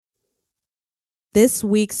This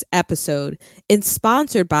week's episode is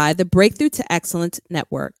sponsored by the Breakthrough to Excellence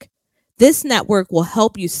Network. This network will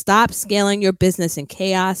help you stop scaling your business in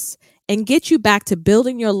chaos and get you back to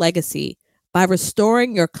building your legacy by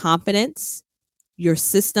restoring your confidence, your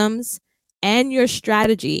systems, and your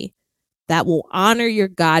strategy that will honor your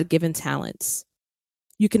God-given talents.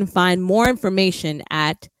 You can find more information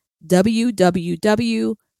at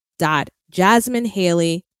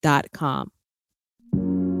www.jasminehaley.com.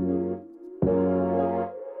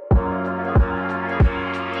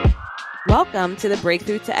 Welcome to the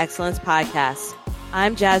Breakthrough to Excellence podcast.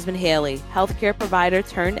 I'm Jasmine Haley, healthcare provider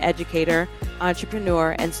turned educator,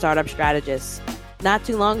 entrepreneur, and startup strategist. Not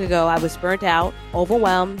too long ago, I was burnt out,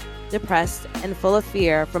 overwhelmed, depressed, and full of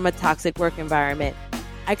fear from a toxic work environment.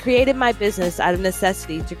 I created my business out of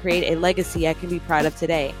necessity to create a legacy I can be proud of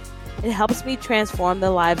today. It helps me transform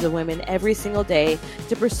the lives of women every single day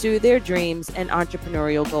to pursue their dreams and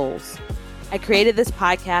entrepreneurial goals. I created this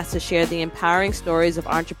podcast to share the empowering stories of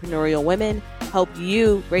entrepreneurial women, help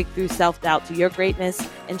you break through self-doubt to your greatness,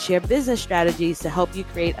 and share business strategies to help you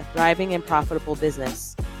create a thriving and profitable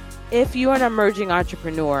business. If you are an emerging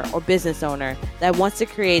entrepreneur or business owner that wants to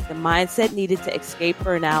create the mindset needed to escape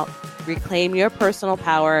burnout, reclaim your personal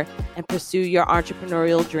power, and pursue your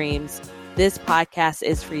entrepreneurial dreams, this podcast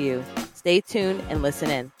is for you. Stay tuned and listen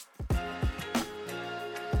in.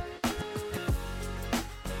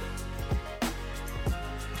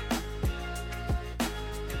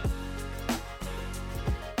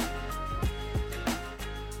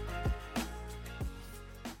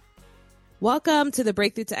 Welcome to the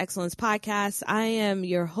Breakthrough to Excellence podcast. I am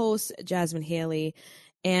your host, Jasmine Haley,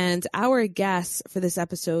 and our guest for this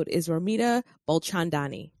episode is Romita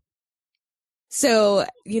Bulchandani. So,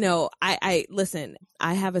 I listen,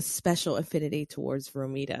 I have a special affinity towards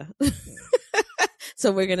Romita.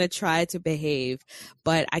 So we're going to try to behave,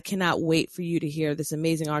 but I cannot wait for you to hear this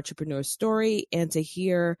amazing entrepreneur story and to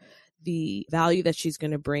hear the value that she's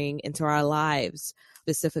going to bring into our lives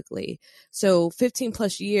specifically. So 15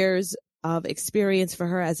 plus years of experience for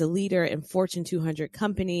her as a leader in Fortune 200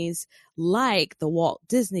 companies like the Walt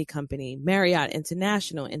Disney Company, Marriott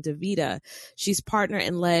International, and DaVita. She's partnered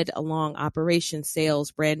and led along operations,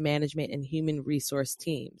 sales, brand management, and human resource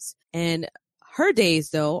teams. And her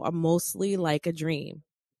days, though, are mostly like a dream.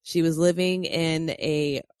 She was living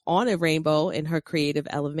on a rainbow in her creative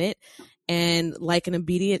element. And like an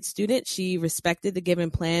obedient student, she respected the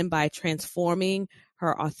given plan by transforming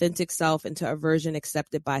her authentic self into a version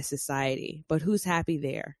accepted by society. But who's happy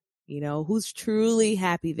there? Who's truly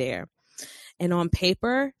happy there? And on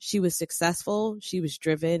paper, she was successful, she was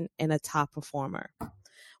driven, and a top performer.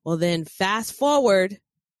 Well, then fast forward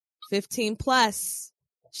 15 plus,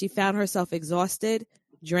 she found herself exhausted,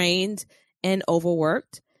 drained, and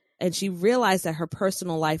overworked. And she realized that her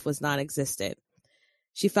personal life was non-existent.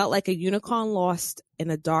 She felt like a unicorn lost in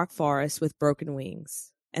a dark forest with broken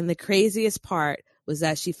wings. And the craziest part was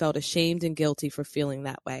that she felt ashamed and guilty for feeling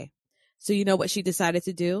that way. So you know what she decided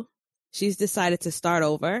to do? She's decided to start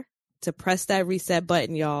over, to press that reset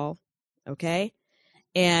button, y'all. Okay?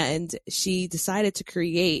 And she decided to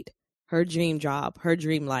create her dream job, her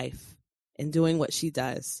dream life, and doing what she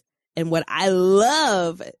does. And what I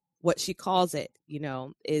love, what she calls it,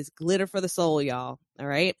 is glitter for the soul, y'all. All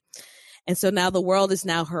right? And so now the world is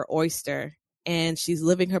now her oyster, and she's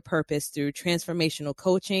living her purpose through transformational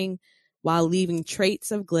coaching while leaving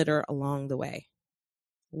traits of glitter along the way.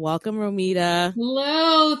 Welcome, Romita.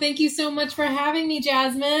 Hello. Thank you so much for having me,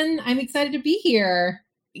 Jasmine. I'm excited to be here.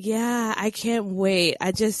 Yeah, I can't wait.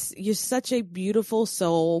 You're such a beautiful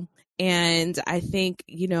soul. And I think,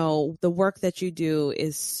 the work that you do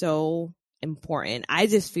is so important. I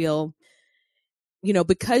just feel,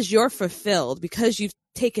 because you're fulfilled, because you've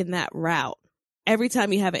taken that route, every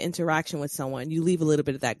time you have an interaction with someone, you leave a little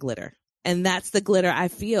bit of that glitter. And that's the glitter I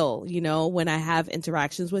feel, when I have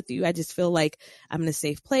interactions with you. I just feel like I'm in a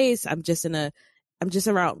safe place. I'm just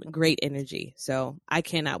around great energy. So I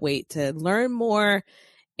cannot wait to learn more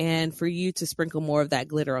and for you to sprinkle more of that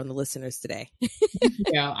glitter on the listeners today.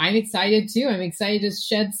 Yeah, I'm excited too. I'm excited to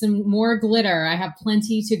shed some more glitter. I have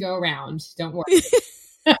plenty to go around. Don't worry.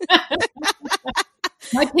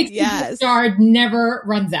 My pixie jar never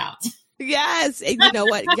runs out. Yes. And you know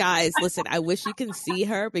what, guys, listen, I wish you can see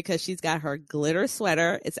her because she's got her glitter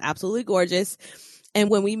sweater. It's absolutely gorgeous.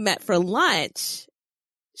 And when we met for lunch,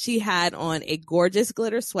 she had on a gorgeous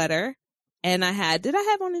glitter sweater. And did I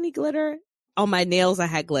have on any glitter? On my nails, I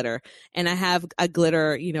had glitter. And I have a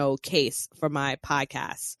glitter, case for my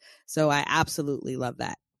podcast. So I absolutely love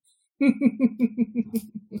that.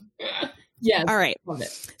 Yes. All right. Love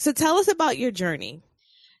it. So tell us about your journey.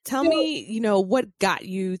 Tell me, what got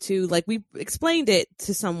you to, like, we explained it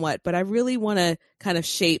to somewhat, but I really want to kind of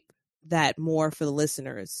shape that more for the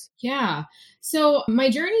listeners. Yeah. So my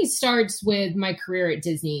journey starts with my career at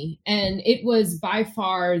Disney, and it was by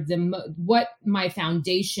far what my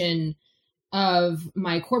foundation of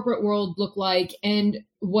my corporate world looked like, and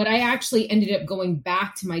what I actually ended up going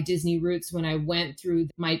back to my Disney roots when I went through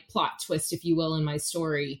my plot twist, if you will, in my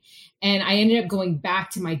story. And I ended up going back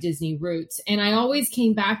to my Disney roots. And I always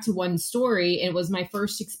came back to one story, and it was my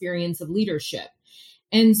first experience of leadership.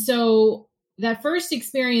 And so that first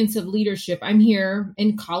experience of leadership, I'm here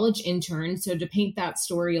in college intern. So to paint that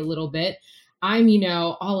story a little bit, I'm,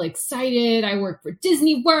 all excited. I work for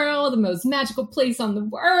Disney World, the most magical place on the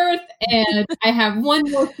earth. And I have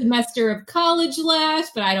one more semester of college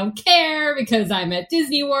left, but I don't care because I'm at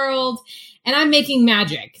Disney World and I'm making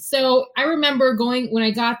magic. So I remember when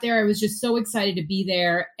I got there, I was just so excited to be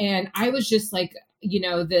there. And I was just like,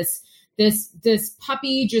 this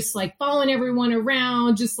puppy, just like following everyone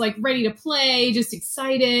around, just like ready to play, just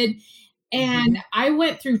excited. And I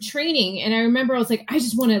went through training, and I remember I was like, I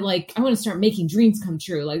want to start making dreams come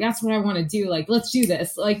true. Like, that's what I want to do. Like, let's do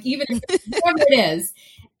this. Like, even whatever it is.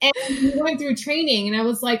 And we went through training, and I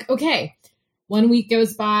was like, okay, 1 week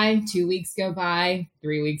goes by, 2 weeks go by,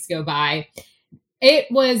 3 weeks go by. It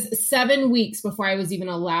was 7 weeks before I was even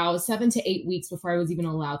allowed, 7 to 8 weeks before I was even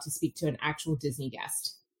allowed to speak to an actual Disney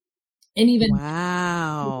guest. And even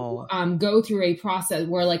go through a process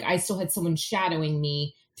where, like, I still had someone shadowing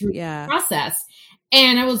me through the process.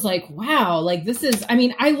 And I was like, wow, like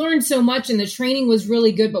I learned so much, and the training was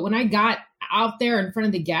really good. But when I got out there in front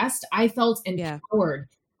of the guest, I felt empowered.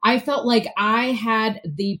 I felt like I had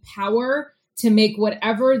the power to make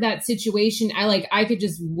whatever that situation, I could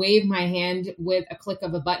just wave my hand with a click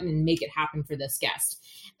of a button and make it happen for this guest.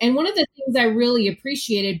 And one of the things I really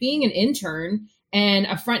appreciated being an intern and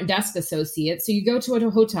a front desk associate. So you go to a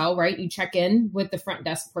hotel, right? You check in with the front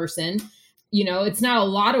desk person. It's not a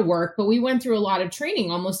lot of work, but we went through a lot of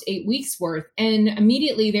training, almost 8 weeks worth. And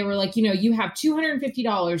immediately they were like, you have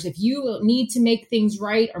 $250. If you need to make things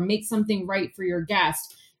right or make something right for your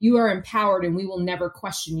guest, you are empowered, and we will never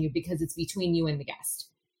question you because it's between you and the guest.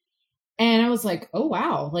 And I was like, oh,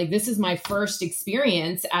 wow, like this is my first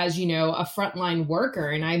experience as, a frontline worker.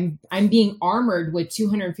 And I'm being armored with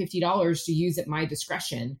 $250 to use at my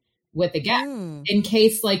discretion with the guest in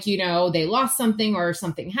case, they lost something or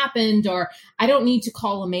something happened, or I don't need to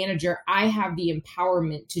call a manager. I have the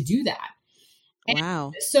empowerment to do that. Wow.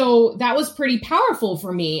 And so that was pretty powerful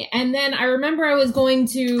for me. And then I remember I was going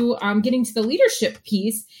to getting to the leadership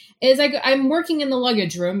piece is I'm working in the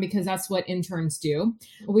luggage room because that's what interns do.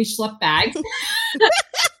 We schlep bags.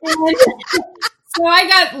 So I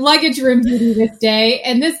got luggage room duty this day,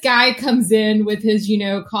 and this guy comes in with his,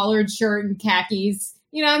 collared shirt and khakis.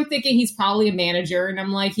 I'm thinking he's probably a manager, and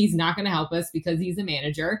I'm like, he's not going to help us because he's a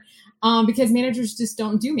manager. Because managers just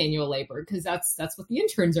don't do manual labor because that's what the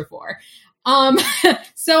interns are for.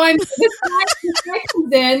 So this guy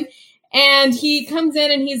comes in, and he comes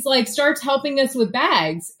in and he's like, starts helping us with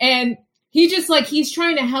bags. And he just he's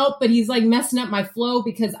trying to help, but he's like messing up my flow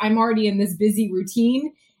because I'm already in this busy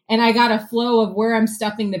routine. And I got a flow of where I'm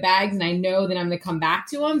stuffing the bags, and I know that I'm going to come back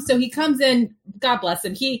to him. So he comes in, God bless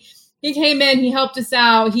him. He came in, he helped us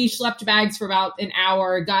out. He schlepped bags for about an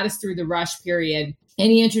hour, got us through the rush period.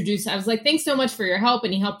 And he introduced, I was like, thanks so much for your help.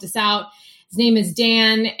 And he helped us out. His name is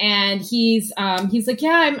Dan. And he's like,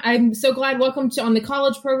 yeah, I'm so glad. Welcome on the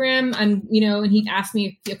college program. And he asked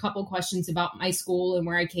me a couple questions about my school and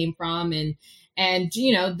where I came from and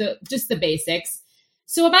just the basics.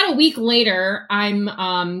 So about a week later, I'm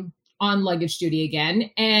on luggage duty again,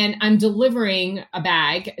 and I'm delivering a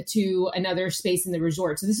bag to another space in the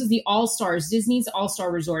resort. So this is the All-Stars, Disney's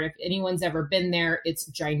All-Star Resort. If anyone's ever been there, it's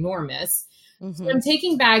ginormous. So I'm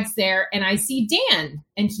taking bags there, and I see Dan,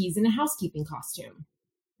 and he's in a housekeeping costume.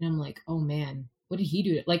 And I'm like, oh man, what did he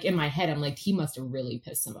do? Like in my head, I'm like, he must have really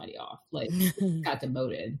pissed somebody off. Like got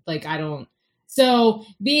demoted. So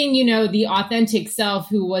being, the authentic self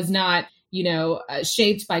who was not,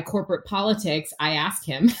 shaped by corporate politics, I asked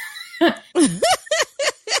him,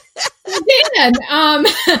 Dan,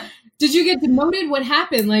 did you get demoted? What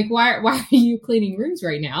happened? Like, why are you cleaning rooms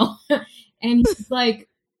right now? And he's like,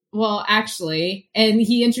 well, actually, and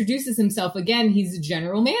he introduces himself again. He's a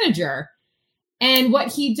general manager. And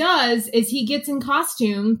what he does is he gets in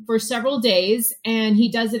costume for several days, and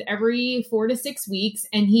he does it every 4 to 6 weeks.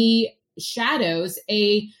 And he shadows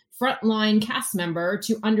a frontline cast member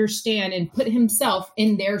to understand and put himself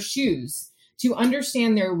in their shoes, to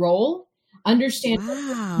understand their role, understand.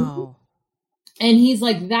 Wow. And he's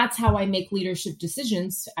like, that's how I make leadership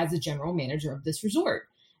decisions as a general manager of this resort.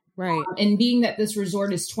 Right. And being that this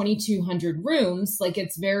resort is 2,200 rooms, like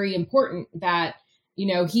it's very important that,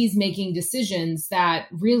 he's making decisions that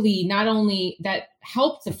really not only that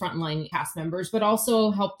help the frontline cast members, but also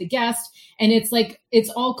help the guest. And it's like, it's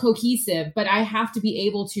all cohesive, but I have to be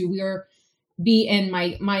able to be in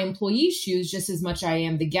my employee's shoes just as much I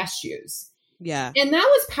am the guest shoes. Yeah. And that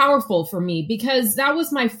was powerful for me because that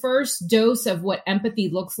was my first dose of what empathy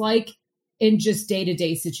looks like in just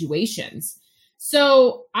day-to-day situations.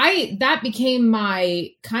 So that became my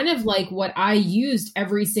kind of like what I used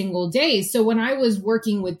every single day. So when I was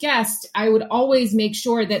working with guests, I would always make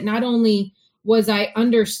sure that not only was I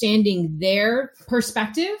understanding their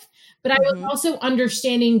perspective, but I was also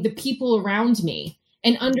understanding the people around me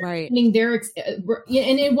and understanding their,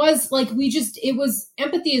 and it was like,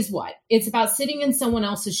 empathy is what? It's about sitting in someone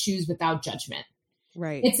else's shoes without judgment.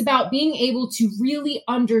 Right. It's about being able to really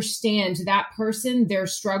understand that person, their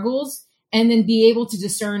struggles, and then be able to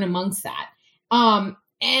discern amongst that.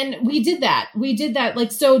 And we did that. Like,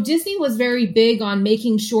 so Disney was very big on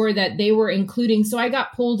making sure that they were including. So I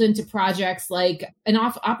got pulled into projects like an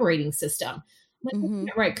operating system. I'm like, I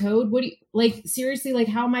can't write code. What do you like? Seriously, like,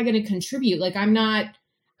 how am I going to contribute? Like,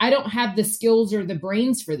 I don't have the skills or the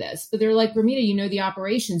brains for this, but they're like, Romita, the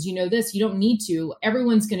operations, this, you don't need to,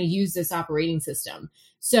 everyone's going to use this operating system.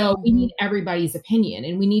 So we need everybody's opinion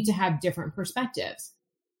and we need to have different perspectives.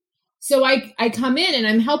 So I come in and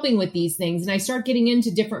I'm helping with these things and I start getting into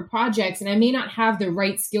different projects and I may not have the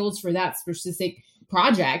right skills for that specific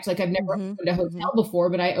project. Like I've never opened a hotel before,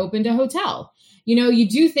 but I opened a hotel. You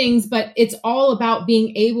do things, but it's all about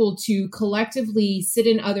being able to collectively sit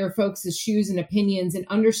in other folks' shoes and opinions and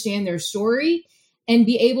understand their story and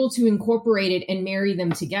be able to incorporate it and marry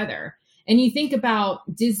them together. And you think about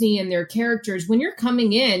Disney and their characters, when you're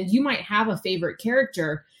coming in, you might have a favorite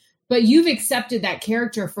character, but you've accepted that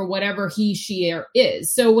character for whatever he, she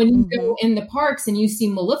is. So when you go in the parks and you see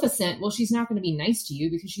Maleficent, well, she's not going to be nice to you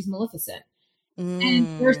because she's Maleficent. And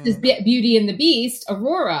versus Beauty and the Beast,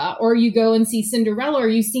 Aurora, or you go and see Cinderella or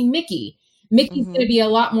you see Mickey. Mickey's going to be a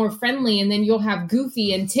lot more friendly. And then you'll have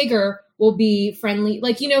Goofy and Tigger will be friendly.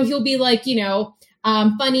 Like, he'll be like,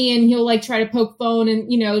 funny and he'll like try to poke fun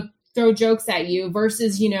and, throw jokes at you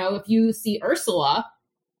versus, if you see Ursula,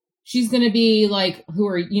 she's going to be like, who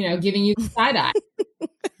are, giving you the side eye.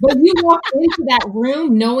 But you walk into that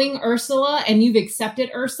room knowing Ursula and you've accepted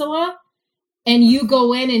Ursula and you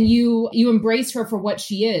go in and you embrace her for what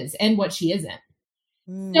she is and what she isn't.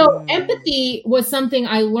 So empathy was something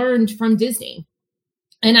I learned from Disney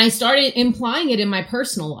and I started implying it in my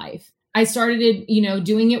personal life. I started,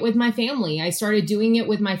 doing it with my family. I started doing it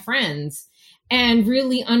with my friends and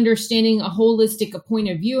really understanding a holistic point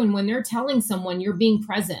of view. And when they're telling someone you're being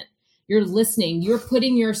present, you're listening, you're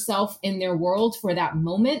putting yourself in their world for that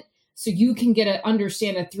moment so you can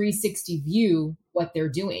understand a 360 view what they're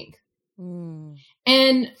doing.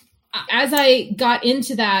 And as I got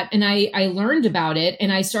into that and I learned about it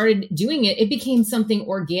and I started doing it, it became something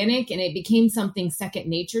organic and it became something second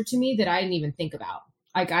nature to me that I didn't even think about.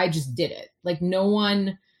 Like I just did it. Like no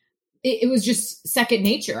one, it was just second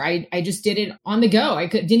nature. I just did it on the go.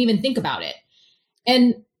 Didn't even think about it.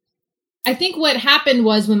 And I think what happened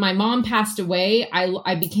was when my mom passed away,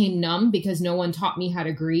 I became numb because no one taught me how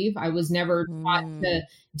to grieve. I was never taught to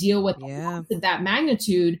deal with that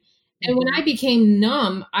magnitude. And when I became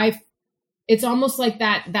numb, it's almost like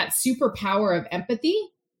that superpower of empathy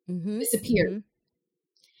disappeared.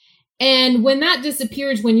 And when that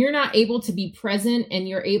disappears, when you're not able to be present and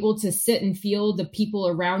you're able to sit and feel the people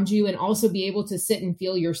around you and also be able to sit and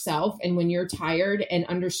feel yourself. And when you're tired and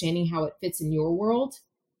understanding how it fits in your world,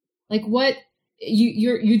 like what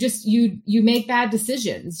you make bad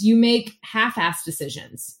decisions, you make half-assed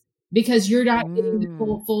decisions because you're not getting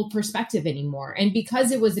the full perspective anymore. And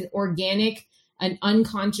because it was an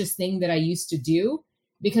unconscious thing that I used to do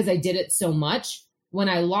because I did it so much, when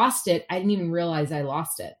I lost it, I didn't even realize I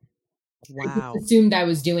lost it. Wow. I just assumed I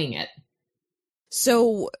was doing it.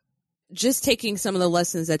 So just taking some of the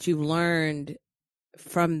lessons that you've learned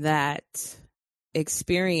from that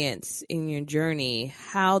experience in your journey,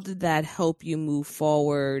 how did that help you move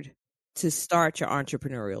forward to start your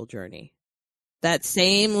entrepreneurial journey? That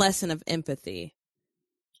same lesson of empathy.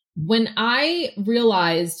 When I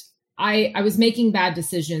realized I was making bad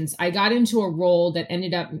decisions, I got into a role that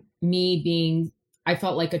ended up I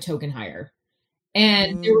felt like a token hire.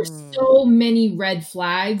 And there were so many red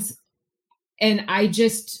flags and I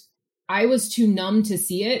was too numb to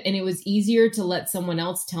see it. And it was easier to let someone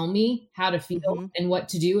else tell me how to feel and what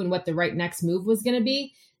to do and what the right next move was going to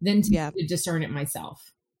be than to discern it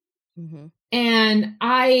myself. And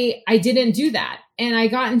I didn't do that. And I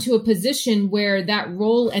got into a position where that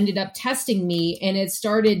role ended up testing me, and it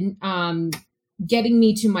started getting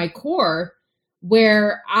me to my core,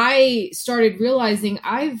 where I started realizing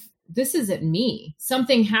this isn't me.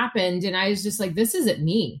 Something happened and I was just like, this isn't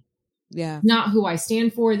me. Yeah. Not who I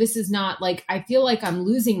stand for. This is not, like, I feel like I'm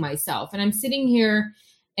losing myself. And I'm sitting here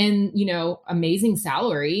and, amazing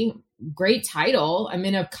salary, great title. I'm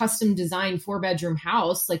in a custom designed 4-bedroom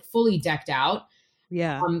house, like fully decked out.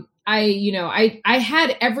 Yeah. I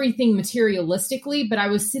had everything materialistically, but I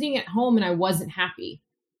was sitting at home and I wasn't happy.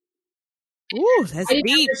 Ooh, that's I didn't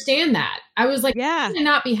deep. understand that. I was like, yeah, I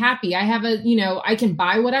cannot be happy. I have I can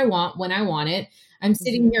buy what I want when I want it. I'm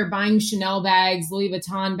sitting here buying Chanel bags, Louis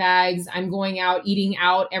Vuitton bags. I'm going out, eating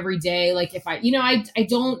out every day. Like if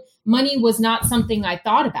money was not something I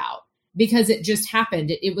thought about because it just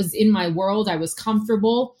happened. It was in my world. I was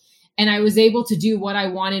comfortable and I was able to do what I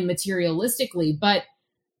wanted materialistically, but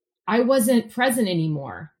I wasn't present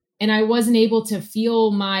anymore. And I wasn't able to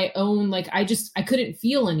feel my own, I couldn't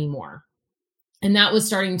feel anymore. And that was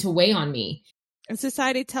starting to weigh on me. And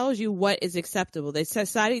society tells you what is acceptable.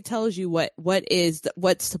 Society tells you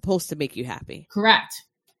what's supposed to make you happy. Correct.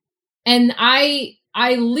 And I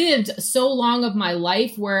lived so long of my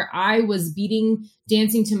life where I was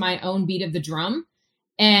dancing to my own beat of the drum.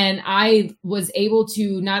 And I was able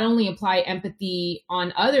to not only apply empathy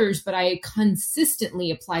on others, but I consistently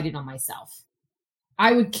applied it on myself.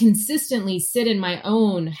 I would consistently sit in my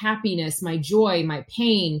own happiness, my joy, my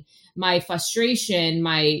pain, my frustration,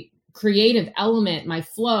 my creative element, my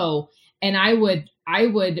flow. And I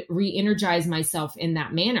would re-energize myself in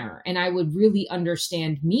that manner. And I would really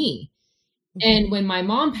understand me. Mm-hmm. And when my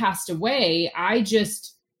mom passed away, I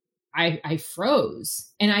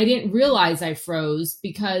froze, and I didn't realize I froze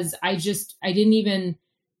because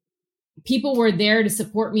people were there to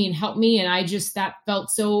support me and help me. And that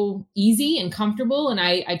felt so easy and comfortable. And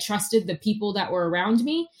I trusted the people that were around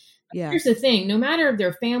me. Yeah. Here's the thing, no matter if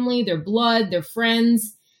they're family, their blood, their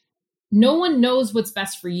friends, no one knows what's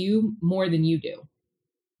best for you more than you do.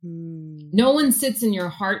 No one sits in your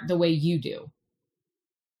heart the way you do.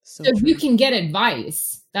 So if you can get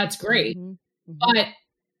advice, that's great. Mm-hmm. But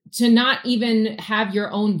to not even have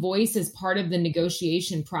your own voice as part of the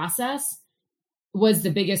negotiation process was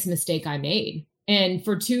the biggest mistake I made. And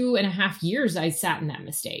for 2.5 years, I sat in that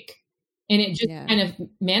mistake. And it just kind of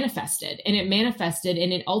manifested and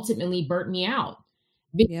it ultimately burnt me out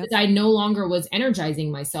because I no longer was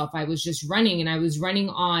energizing myself. I was just running, and I was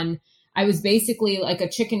basically like a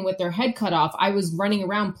chicken with their head cut off. I was running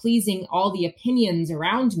around pleasing all the opinions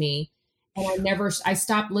around me. And I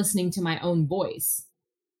stopped listening to my own voice.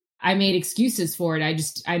 I made excuses for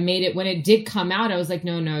it. I made it when it did come out. I was like,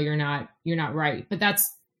 no, you're not right. But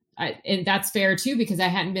that's fair too, because I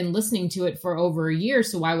hadn't been listening to it for over a year.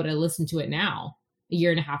 So why would I listen to it now, 1.5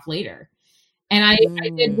 years later? And I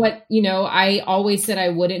did what, I always said I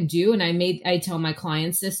wouldn't do. And I tell my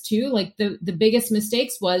clients this too, like the biggest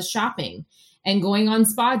mistakes was shopping and going on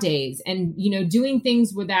spa days and, doing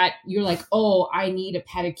things where that you're like, oh, I need a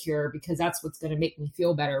pedicure because that's what's going to make me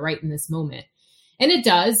feel better right in this moment. And it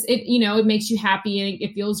does, it makes you happy and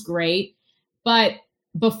it feels great. But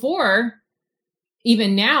before,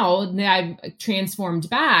 even now that I've transformed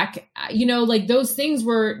back, those things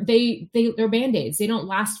they're Band-Aids. They don't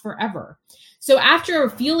last forever. So after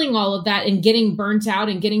feeling all of that and getting burnt out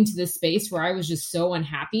and getting to this space where I was just so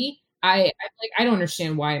unhappy, I don't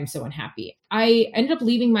understand why I'm so unhappy. I ended up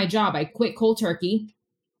leaving my job. I quit cold turkey.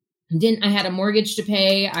 I had a mortgage to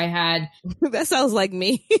pay. That sounds like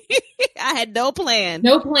me. I had no plan.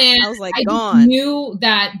 No plan. I was like, gone. Knew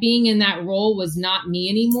that being in that role was not me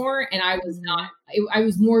anymore. And I was I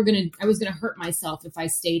was going to hurt myself if I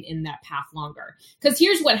stayed in that path longer. Because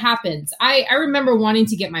here's what happens. I remember wanting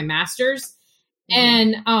to get my master's.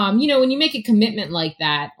 And, when you make a commitment like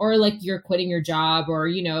that, or like you're quitting your job or,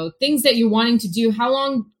 things that you're wanting to do, how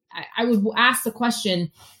long, I would ask the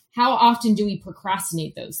question, how often do we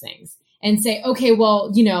procrastinate those things and say, okay,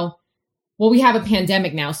 well, we have a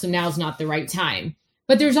pandemic now, so now's not the right time.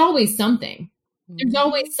 But there's always something. There's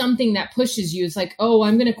always something that pushes you. It's like, oh,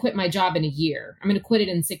 I'm going to quit my job in a year. I'm going to quit it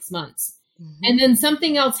in 6 months. Mm-hmm. And then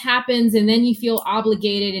something else happens, and then you feel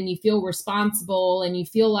obligated and you feel responsible and you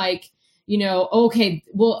feel like, okay,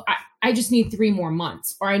 well, I just need 3 more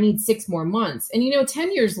months or I need 6 more months. And,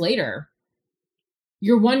 10 years later,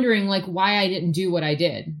 you're wondering like why I didn't do what I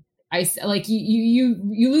did.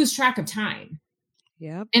 You lose track of time.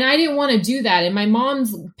 Yeah. And I didn't want to do that. And my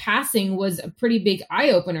mom's passing was a pretty big eye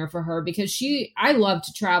opener for her because I love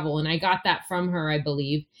to travel and I got that from her, I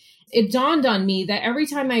believe. It dawned on me that every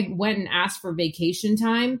time I went and asked for vacation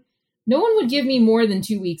time, no one would give me more than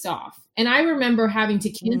 2 weeks off. And I remember having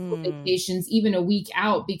to cancel vacations even a week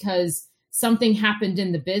out because something happened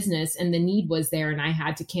in the business and the need was there and I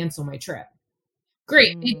had to cancel my trip.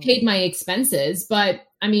 Great. They paid my expenses, but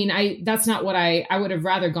I mean, that's not what I would have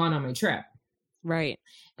rather gone on my trip. Right.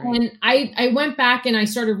 And I went back and I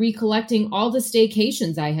started recollecting all the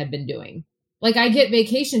staycations I had been doing. Like I get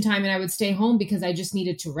vacation time and I would stay home because I just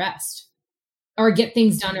needed to rest or get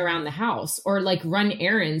things done around the house or like run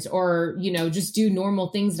errands or, just do normal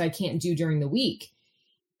things that I can't do during the week.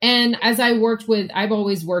 And as I've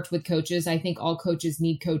always worked with coaches. I think all coaches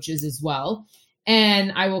need coaches as well.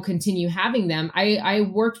 And I will continue having them. I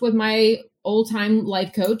worked with my old time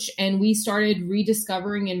life coach and we started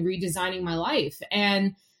rediscovering and redesigning my life.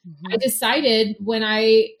 And I decided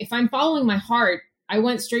if I'm following my heart, I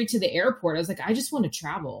went straight to the airport. I was like, I just want to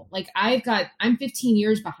travel. Like I'm 15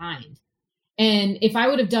 years behind. And if I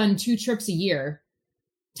would have done 2 trips a year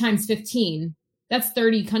times 15, that's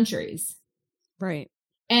 30 countries. Right.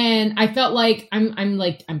 And I felt like I'm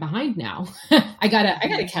behind now. I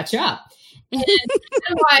gotta catch up. And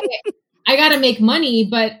I gotta make money,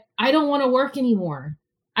 but I don't want to work anymore.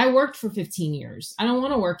 I worked for 15 years. I don't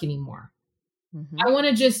want to work anymore. I want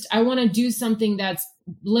to do something that's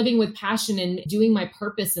living with passion and doing my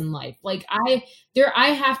purpose in life. Like I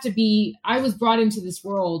was brought into this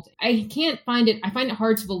world. I find it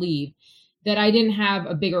hard to believe that I didn't have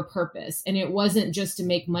a bigger purpose and it wasn't just to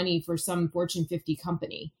make money for some Fortune 50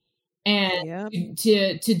 company and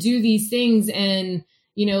to do these things and,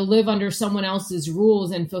 live under someone else's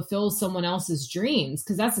rules and fulfill someone else's dreams.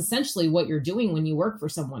 Cause that's essentially what you're doing when you work for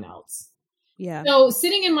someone else. Yeah. So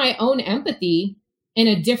sitting in my own empathy in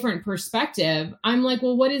a different perspective, I'm like,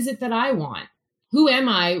 well, what is it that I want? Who am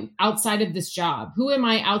I outside of this job? Who am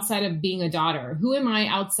I outside of being a daughter? Who am I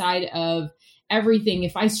outside of everything?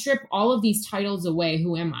 If I strip all of these titles away,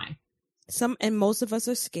 who am I? And most of us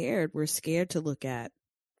are scared. We're scared to look at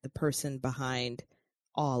the person behind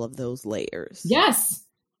all of those layers. Yes.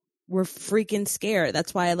 We're freaking scared.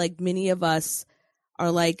 That's why many of us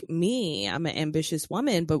are like me. I'm an ambitious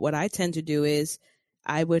woman, but what I tend to do is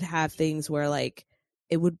I would have things where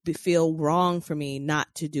it would feel wrong for me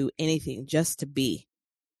not to do anything, just to be.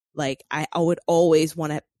 Like I would always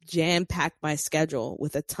want to jam pack my schedule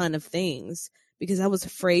with a ton of things because I was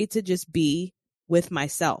afraid to just be with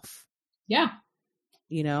myself. Yeah.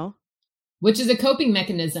 Which is a coping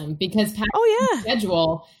mechanism because packing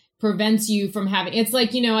schedule prevents you from having, it's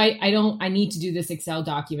like, I need to do this Excel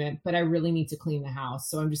document, but I really need to clean the house.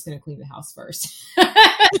 So I'm just going to clean the house first.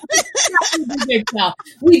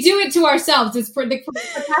 We do it to ourselves. It's for the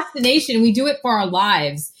procrastination. We do it for our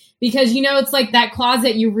lives because, it's like that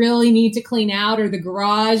closet you really need to clean out or the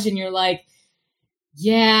garage. And you're like,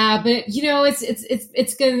 yeah, but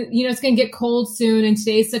it's going to get cold soon. And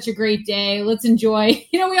today's such a great day. Let's enjoy.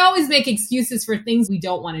 We always make excuses for things we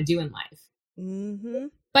don't want to do in life. Mm-hmm.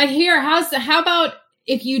 But here, how about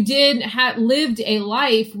if you lived a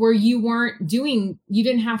life where you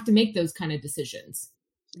didn't have to make those kind of decisions.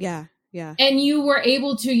 Yeah. Yeah. And you were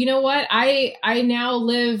able to, I now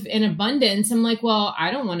live in abundance. I'm like, well, I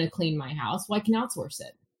don't want to clean my house. Well, I can outsource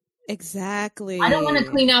it. Exactly. I don't want to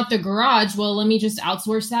clean out the garage. Well, let me just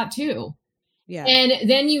outsource that too. Yeah. And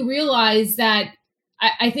then you realize that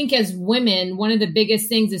I think as women, one of the biggest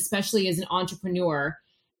things, especially as an entrepreneur,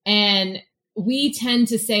 and we tend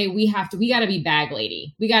to say we got to be bag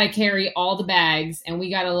lady. We got to carry all the bags and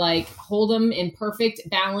we got to hold them in perfect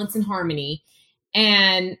balance and harmony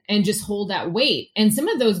and just hold that weight. And some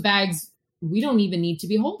of those bags we don't even need to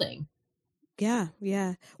be holding. Yeah.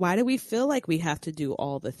 Yeah. Why do we feel like we have to do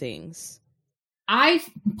all the things? I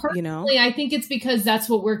think it's because that's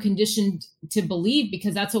what we're conditioned to believe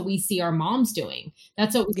because that's what we see our moms doing.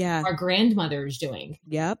 That's what we see our grandmothers doing.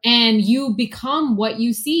 Yep. And you become what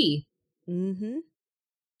you see. Mm-hmm.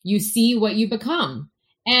 You see what you become.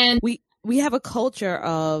 And we have a culture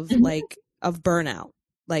of of burnout.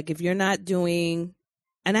 Like if you're not doing,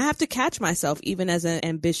 and I have to catch myself even as an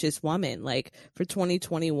ambitious woman, for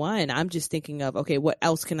 2021, I'm just thinking of, okay, what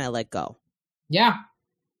else can I let go? Yeah.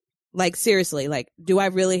 Seriously, do I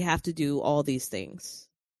really have to do all these things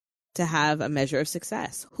to have a measure of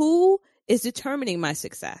success? Who is determining my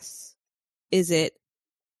success? Is it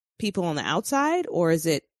people on the outside or is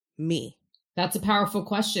it me? That's a powerful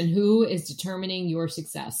question. Who is determining your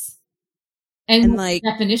success? And the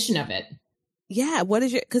definition of it. Yeah. What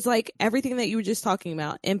is because everything that you were just talking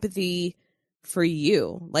about, empathy for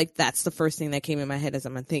you, that's the first thing that came in my head as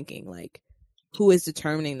I'm thinking, who is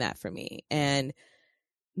determining that for me? And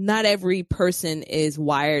not every person is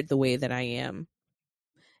wired the way that I am.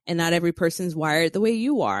 and not every person's wired the way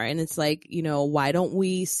you are. And it's like, why don't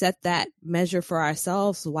we set that measure for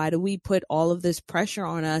ourselves? Why do we put all of this pressure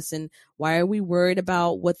on us? And why are we worried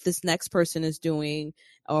about what this next person is doing?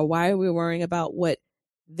 Or why are we worrying about what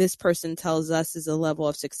this person tells us is a level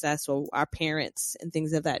of success, or our parents and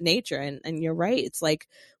things of that nature? And you're right. It's like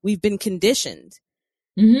we've been conditioned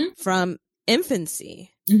from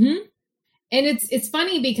infancy. Mm-hmm. And it's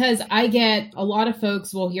funny because I get a lot of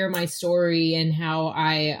folks will hear my story and how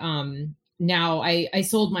I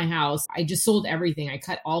sold my house. I just sold everything. I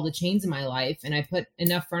cut all the chains in my life, and I put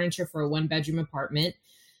enough furniture for a 1-bedroom apartment,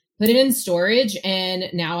 put it in storage, and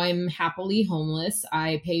now I'm happily homeless.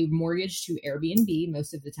 I pay mortgage to Airbnb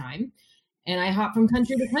most of the time, and I hop from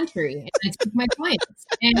country to country, and I take my clients.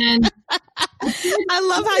 And I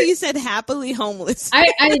love how you said happily homeless. I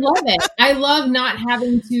love it. I love not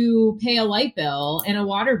having to pay a light bill and a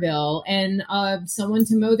water bill and someone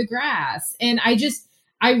to mow the grass. And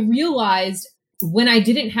I realized when I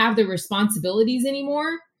didn't have the responsibilities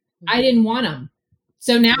anymore, I didn't want them.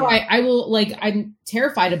 So now I will, I'm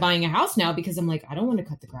terrified of buying a house now because I'm like, I don't want to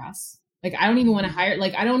cut the grass. Like, I don't even want to hire,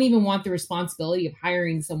 I don't even want the responsibility of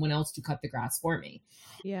hiring someone else to cut the grass for me.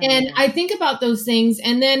 I think about those things.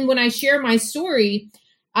 And then when I share my story,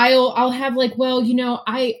 I'll have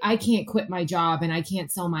I can't quit my job, and I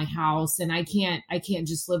can't sell my house, and I can't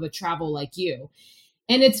just live a travel like you.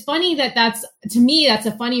 And it's funny that's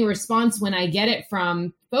a funny response when I get it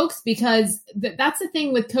from folks, because that's the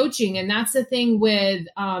thing with coaching. And that's the thing with,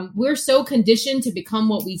 we're so conditioned to become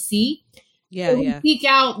what we see. So we seek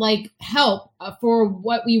out help for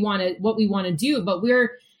what we want to do. But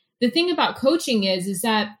the thing about coaching is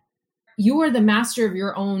that you are the master of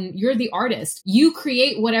your own, you're the artist. You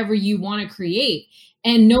create whatever you want to create,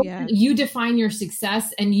 and you define your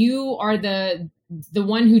success, and you are the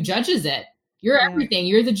one who judges it. You're everything.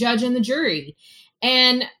 You're the judge and the jury.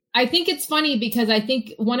 And I think it's funny because I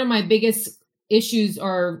think one of my biggest issues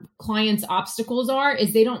or clients' obstacles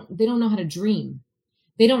is they don't know how to dream.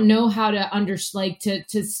 They don't know how to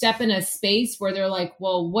to step in a space where they're like,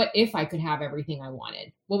 well, what if I could have everything I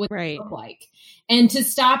wanted? What would it look like? And to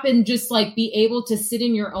stop and just be able to sit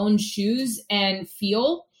in your own shoes and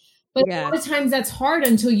feel. But a lot of times that's hard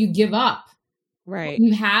until you give up. Right.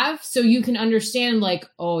 You have, so you can understand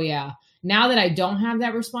oh yeah, now that I don't have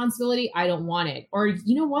that responsibility, I don't want it. Or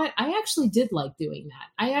you know what? I actually did like doing that.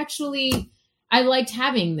 I liked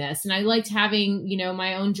having this, and I liked having,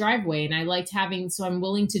 my own driveway, and I liked having, so I'm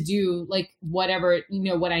willing to do whatever,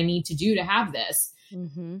 what I need to do to have this.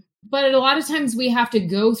 Mm-hmm. But a lot of times we have to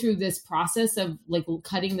go through this process of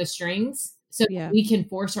cutting the strings so that we can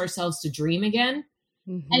force ourselves to dream again.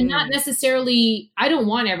 Mm-hmm. And not necessarily, I don't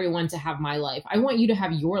want everyone to have my life. I want you to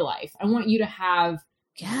have your life. I want you to have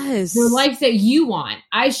the life that you want.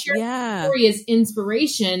 I share the story as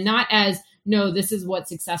inspiration, not as, no, this is what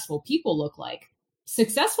successful people look like.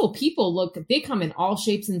 Successful people they come in all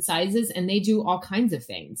shapes and sizes, and they do all kinds of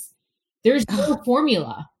things. There's no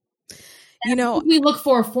formula. We look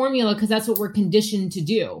for a formula because that's what we're conditioned to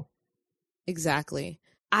do. Exactly.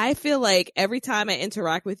 I feel like every time I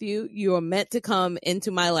interact with you, you are meant to come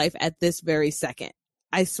into my life at this very second.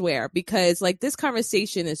 I swear, because this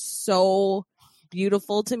conversation is so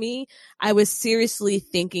beautiful to me. I was seriously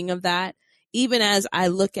thinking of that. Even as I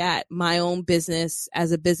look at my own business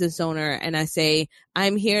as a business owner, and I say,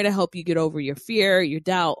 I'm here to help you get over your fear, your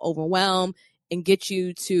doubt, overwhelm, and get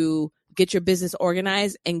you to get your business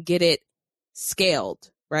organized and get it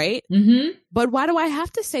scaled, right? Mm-hmm. But why do I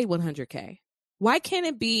have to say 100K? Why can't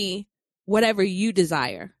it be whatever you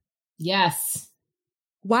desire? Yes.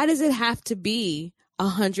 Why does it have to be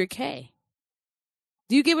 100K?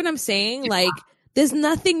 Do you get what I'm saying? There's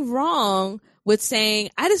nothing wrong with saying,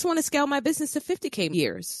 I just want to scale my business to 50K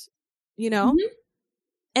years, Mm-hmm.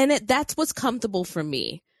 And that's what's comfortable for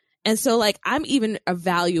me. And so I'm even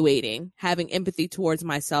evaluating having empathy towards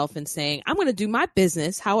myself and saying, I'm going to do my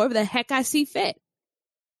business however the heck I see fit.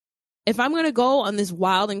 If I'm going to go on this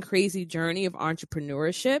wild and crazy journey of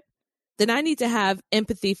entrepreneurship, then I need to have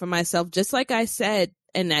empathy for myself, just like I said,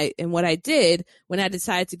 and what I did when I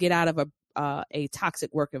decided to get out of a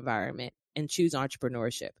toxic work environment and choose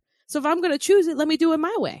entrepreneurship. So if I'm going to choose it, let me do it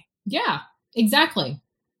my way. Yeah, exactly.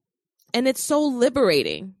 And it's so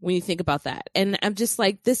liberating when you think about that. And I'm just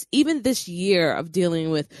even this year of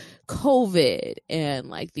dealing with COVID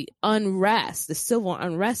and the unrest, the civil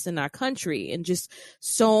unrest in our country, and just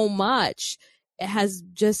so much, it has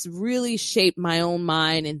just really shaped my own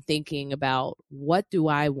mind and thinking about what do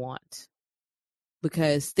I want?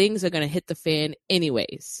 Because things are going to hit the fan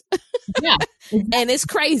anyways. Yeah. Exactly. And it's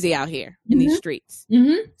crazy out here in these streets.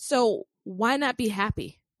 Mm-hmm. So why not be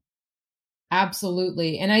happy?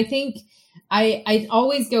 Absolutely. And I think I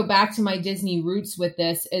always go back to my Disney roots with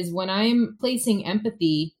this is when I'm placing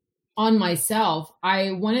empathy on myself,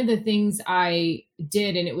 one of the things I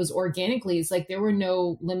did, and it was organically, is like there were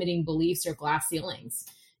no limiting beliefs or glass ceilings.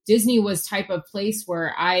 Disney was type of place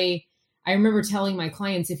where I remember telling my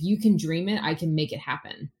clients, if you can dream it, I can make it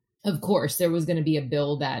happen. Of course, there was going to be a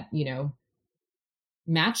bill that,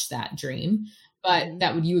 matched that dream, but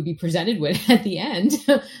you would be presented with at the end.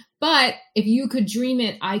 But if you could dream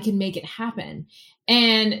it, I can make it happen.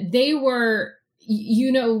 And they were,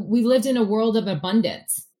 we lived in a world of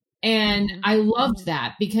abundance. And I loved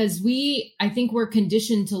that because I think we're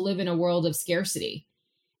conditioned to live in a world of scarcity.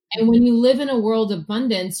 And when you live in a world of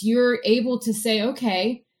abundance, you're able to say,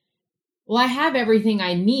 okay, well, I have everything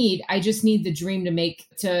I need. I just need the dream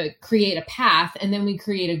to create a path. And then we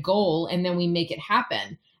create a goal and then we make it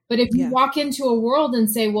happen. But if you walk into a world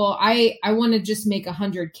and say, well, I want to just make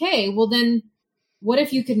 100K, well, then what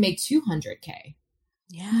if you could make 200K?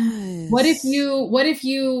 Yes. What if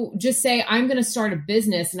you just say, I'm going to start a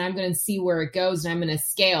business and I'm going to see where it goes and I'm going to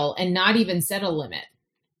scale and not even set a limit?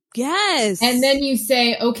 Yes. And then you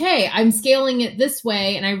say, okay, I'm scaling it this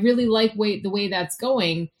way and I really like the way that's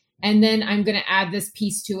going. And then I'm going to add this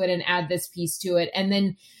piece to it and add this piece to it. And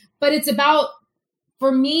then, but it's about,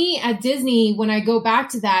 for me at Disney, when I go back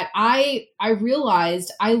to that, I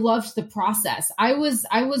realized I loved the process. I was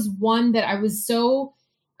one that I was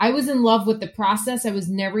in love with the process. I was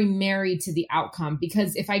never married to the outcome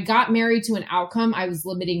because if I got married to an outcome, I was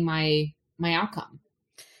limiting my outcome.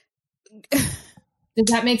 Does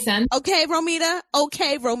that make sense? Okay, Romita.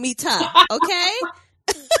 Okay.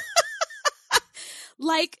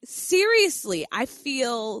 Like, seriously, I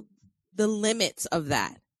feel the limits of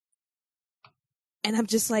that. And I'm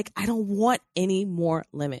just like, I don't want any more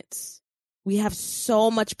limits. We have so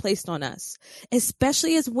much placed on us,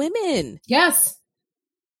 especially as women. Yes.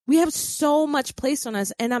 We have so much placed on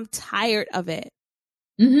us and I'm tired of it.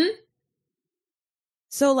 Mm-hmm.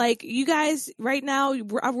 So like you guys right now,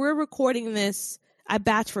 we're recording this. I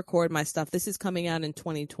batch record my stuff. This is coming out in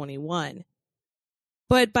 2021.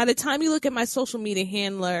 But by the time you look at my social media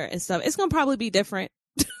handler and stuff, it's going to probably be different.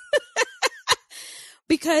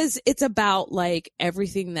 Because it's about like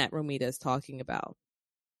everything that Romita is talking about.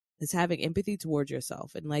 Is having empathy towards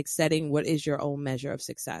yourself and like setting what is your own measure of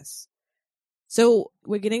success. So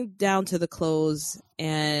we're getting down to the close,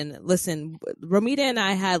 and listen, Romita and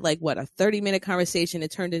I had like a 30-minute conversation.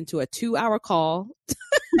 It turned into a 2-hour call.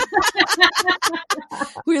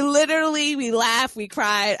 We laughed, we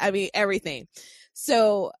cried. I mean, everything.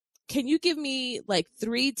 So can you give me like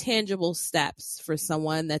 3 tangible steps for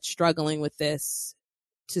someone that's struggling with this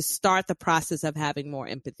to start the process of having more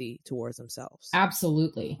empathy towards themselves?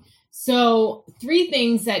 Absolutely. So 3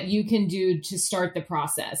 things that you can do to start the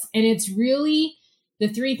process. And it's really, the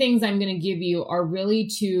 3 things I'm going to give you are really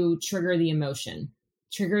to trigger the emotion,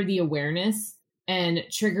 trigger the awareness, and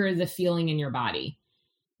trigger the feeling in your body.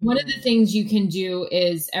 One of the things you can do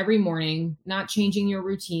is every morning, not changing your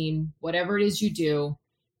routine, whatever it is you do,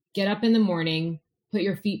 get up in the morning, put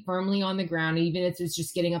your feet firmly on the ground, even if it's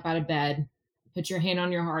just getting up out of bed, put your hand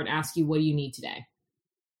on your heart, ask you, what do you need today?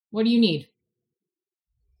 What do you need?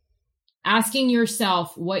 Asking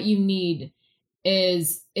yourself what you need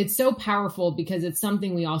it's so powerful because it's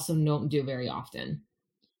something we also don't do very often.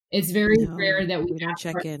 It's very rare that we ask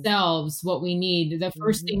ourselves what we need. The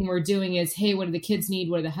first thing we're doing is, hey, what do the kids need?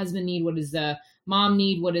 What do the husband need? What does the mom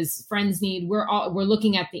need? What does friends need? We're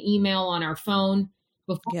looking at the email on our phone.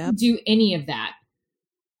 Before you do any of that,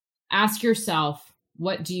 ask yourself,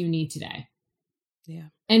 what do you need today? Yeah.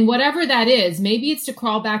 And whatever that is, maybe it's to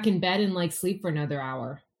crawl back in bed and like sleep for another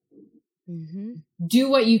hour. Mm-hmm. Do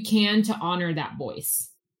what you can to honor that voice.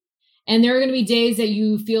 And there are going to be days that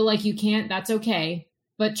you feel like you can't. That's okay.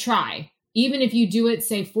 But try. Even if you do it,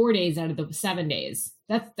 say 4 days out of the 7 days,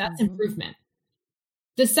 that's improvement.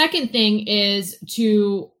 The second thing is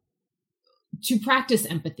to practice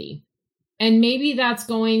empathy. And maybe that's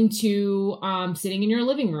going to sitting in your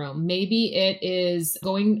living room. Maybe it is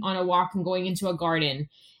going on a walk and going into a garden.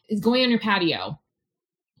 It's going on your patio.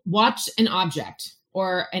 Watch an object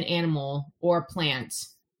or an animal or a plant,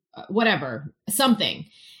 whatever, something.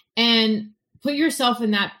 And put yourself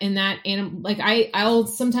in that animal. Like I'll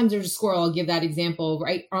sometimes there's a squirrel. I'll give that example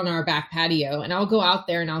right on our back patio, and I'll go out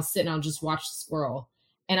there and I'll sit and I'll just watch the squirrel.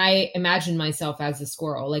 And I imagine myself as a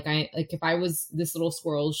squirrel. Like if I was this little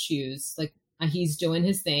squirrel's shoes, like he's doing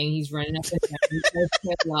his thing, he's running up and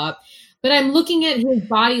down, but I'm looking at his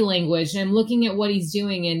body language and I'm looking at what he's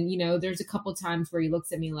doing. And there's a couple times where he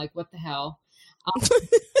looks at me like, "What the hell?"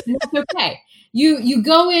 That's okay. You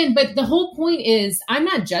go in, but the whole point is I'm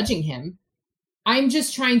not judging him. I'm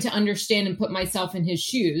just trying to understand and put myself in his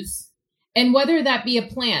shoes. And whether that be a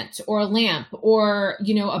plant or a lamp or,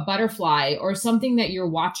 a butterfly or something that you're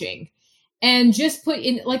watching, and just put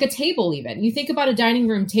in like a table, even. You think about a dining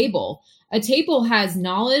room table. A table has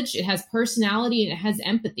knowledge, it has personality, and it has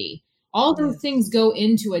empathy. All those things go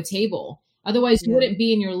into a table. Otherwise, you wouldn't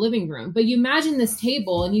be in your living room. But you imagine this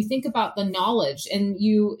table and you think about the knowledge, and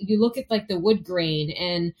you look at like the wood grain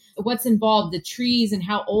and what's involved, the trees and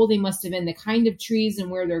how old they must have been, the kind of trees and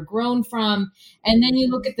where they're grown from. And then you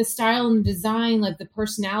look at the style and the design, like the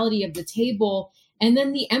personality of the table. And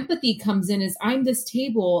then the empathy comes in as I'm this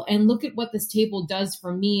table, and look at what this table does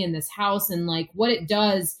for me in this house, and like what it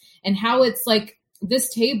does and how it's like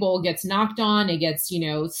this table gets knocked on, it gets,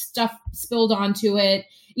 stuff spilled onto it.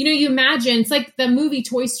 You imagine it's like the movie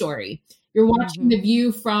Toy Story. You're watching the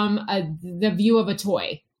view from the view of a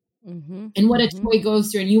toy, and what a toy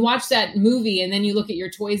goes through. And you watch that movie, and then you look at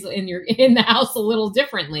your toys in the house a little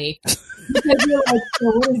differently because you're like, so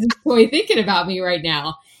what is this toy thinking about me right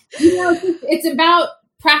now? It's about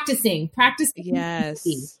practicing,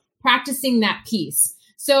 yes, practicing that piece.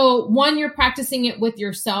 So one, you're practicing it with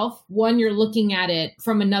yourself. One, you're looking at it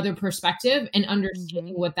from another perspective and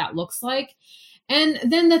understanding what that looks like. And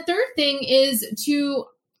then the third thing is to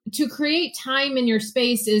create time in your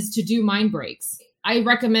space is to do mind breaks. I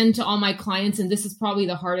recommend to all my clients, and this is probably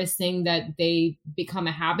the hardest thing that they become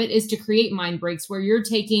a habit, is to create mind breaks where you're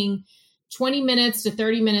taking 20 minutes to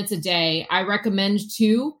 30 minutes a day. I recommend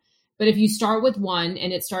 2. But if you start with 1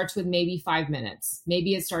 and it starts with maybe 5 minutes,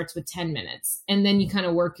 maybe it starts with 10 minutes, and then you kind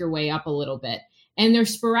of work your way up a little bit, and they're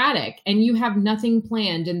sporadic and you have nothing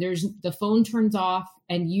planned, and the phone turns off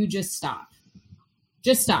and you just stop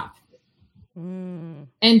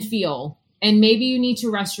and feel. And maybe you need to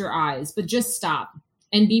rest your eyes, but just stop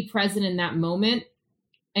and be present in that moment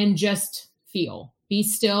and just feel, be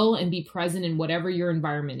still and be present in whatever your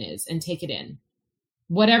environment is and take it in.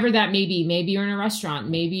 Whatever that may be. Maybe you're in a restaurant.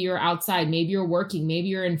 Maybe you're outside. Maybe you're working. Maybe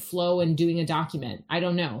you're in flow and doing a document. I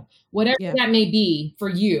don't know. Whatever that may be for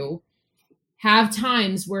you, have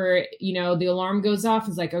times where, the alarm goes off.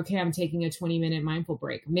 It's like, okay, I'm taking a 20-minute mindful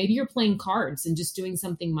break. Maybe you're playing cards and just doing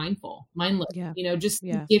something mindless, just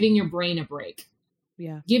giving your brain a break.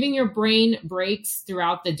 Yeah. Giving your brain breaks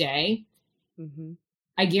throughout the day.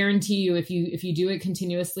 I guarantee you, if you do it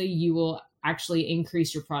continuously, you will actually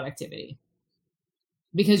increase your productivity.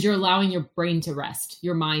 Because you're allowing your brain to rest,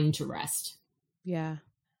 your mind to rest. Yeah.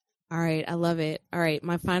 All right. I love it. All right.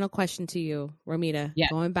 My final question to you, Romita,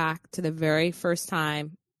 going back to the very first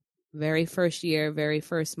time, very first year, very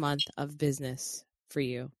first month of business for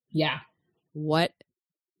you. Yeah. What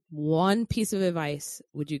one piece of advice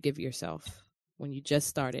would you give yourself when you just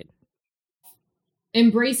started?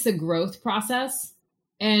 Embrace the growth process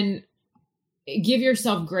and give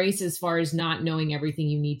yourself grace as far as not knowing everything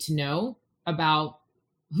you need to know about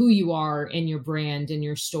who you are and your brand and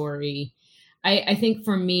your story. I think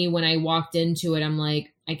for me, when I walked into it, I'm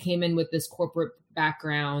like, I came in with this corporate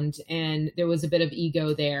background and there was a bit of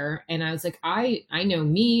ego there. And I was like, I know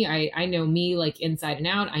me. I know me like inside and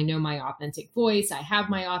out. I know my authentic voice. I have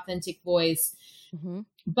my authentic voice.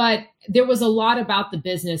 But there was a lot about the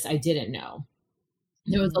business I didn't know.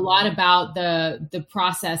 There was a lot about the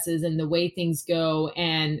processes and the way things go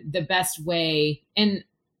and the best way. And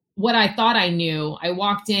what I thought I knew, I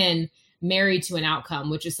walked in married to an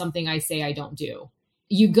outcome, which is something I say I don't do.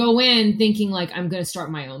 You go in thinking like, I'm going to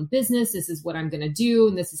start my own business. This is what I'm going to do.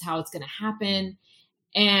 And this is how it's going to happen.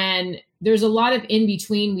 And there's a lot of in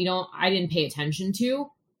between I didn't pay attention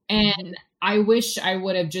to. And I wish I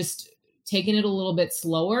would have just taken it a little bit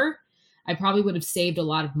slower. I probably would have saved a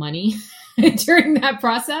lot of money during that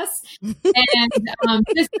process and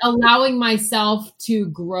just allowing myself to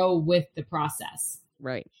grow with the process.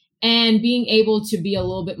 Right. And being able to be a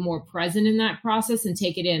little bit more present in that process and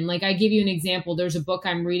take it in. Like I give you an example. There's a book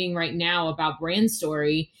I'm reading right now about brand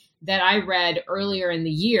story that I read earlier in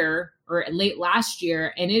the year or late last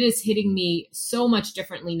year. And it is hitting me so much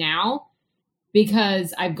differently now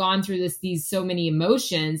because I've gone through these so many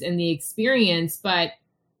emotions and the experience. But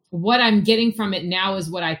what I'm getting from it now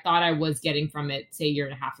is what I thought I was getting from it, say, a year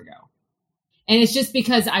and a half ago. And it's just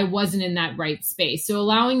because I wasn't in that right space. So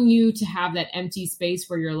allowing you to have that empty space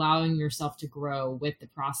where you're allowing yourself to grow with the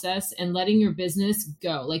process and letting your business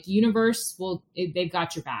go. Like universe, they've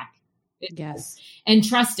got your back. Yes. And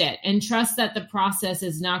trust it. And trust that the process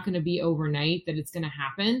is not going to be overnight, that it's going to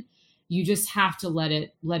happen. You just have to let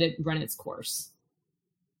it run its course.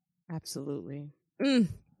 Absolutely.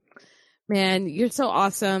 Man, you're so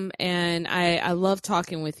awesome. And I love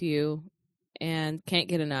talking with you and can't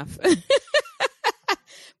get enough.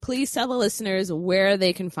 please tell the listeners where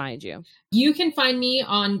they can find you. You can find me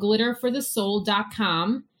on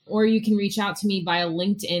glitterforthesoul.com, or you can reach out to me via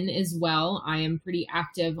LinkedIn as well. I am pretty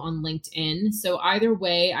active on LinkedIn. So either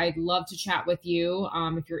way, I'd love to chat with you.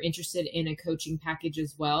 If you're interested in a coaching package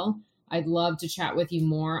as well, I'd love to chat with you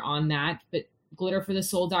more on that. But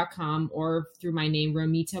glitterforthesoul.com or through my name,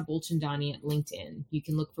 Romita Bulchandani at LinkedIn. You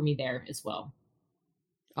can look for me there as well.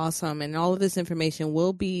 Awesome. And all of this information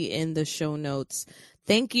will be in the show notes.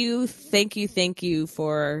 Thank you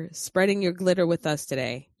for spreading your glitter with us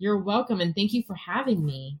today. You're welcome. And thank you for having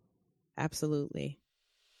me. Absolutely.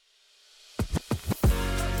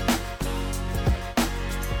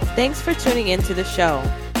 Thanks for tuning in to the show.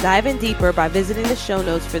 Dive in deeper by visiting the show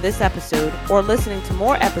notes for this episode or listening to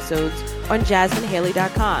more episodes on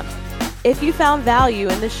JasmineHaley.com. If you found value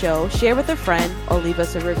in the show, share with a friend or leave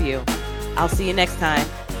us a review. I'll see you next time.